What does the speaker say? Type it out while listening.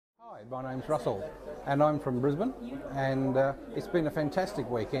My name's Russell and I'm from Brisbane, and it's been a fantastic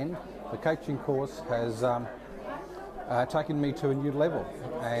weekend. The coaching course has taken me to a new level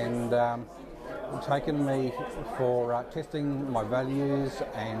and taken me for testing my values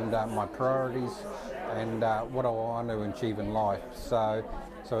and my priorities and what I want to achieve in life. So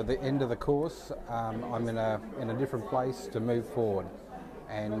at the end of the course, I'm in a different place to move forward,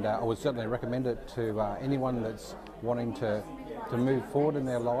 and I would certainly recommend it to anyone that's wanting to move forward in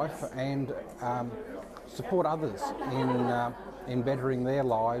their life and support others in bettering their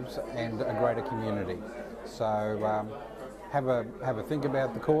lives and a greater community. So have a think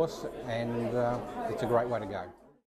about the course, and it's a great way to go.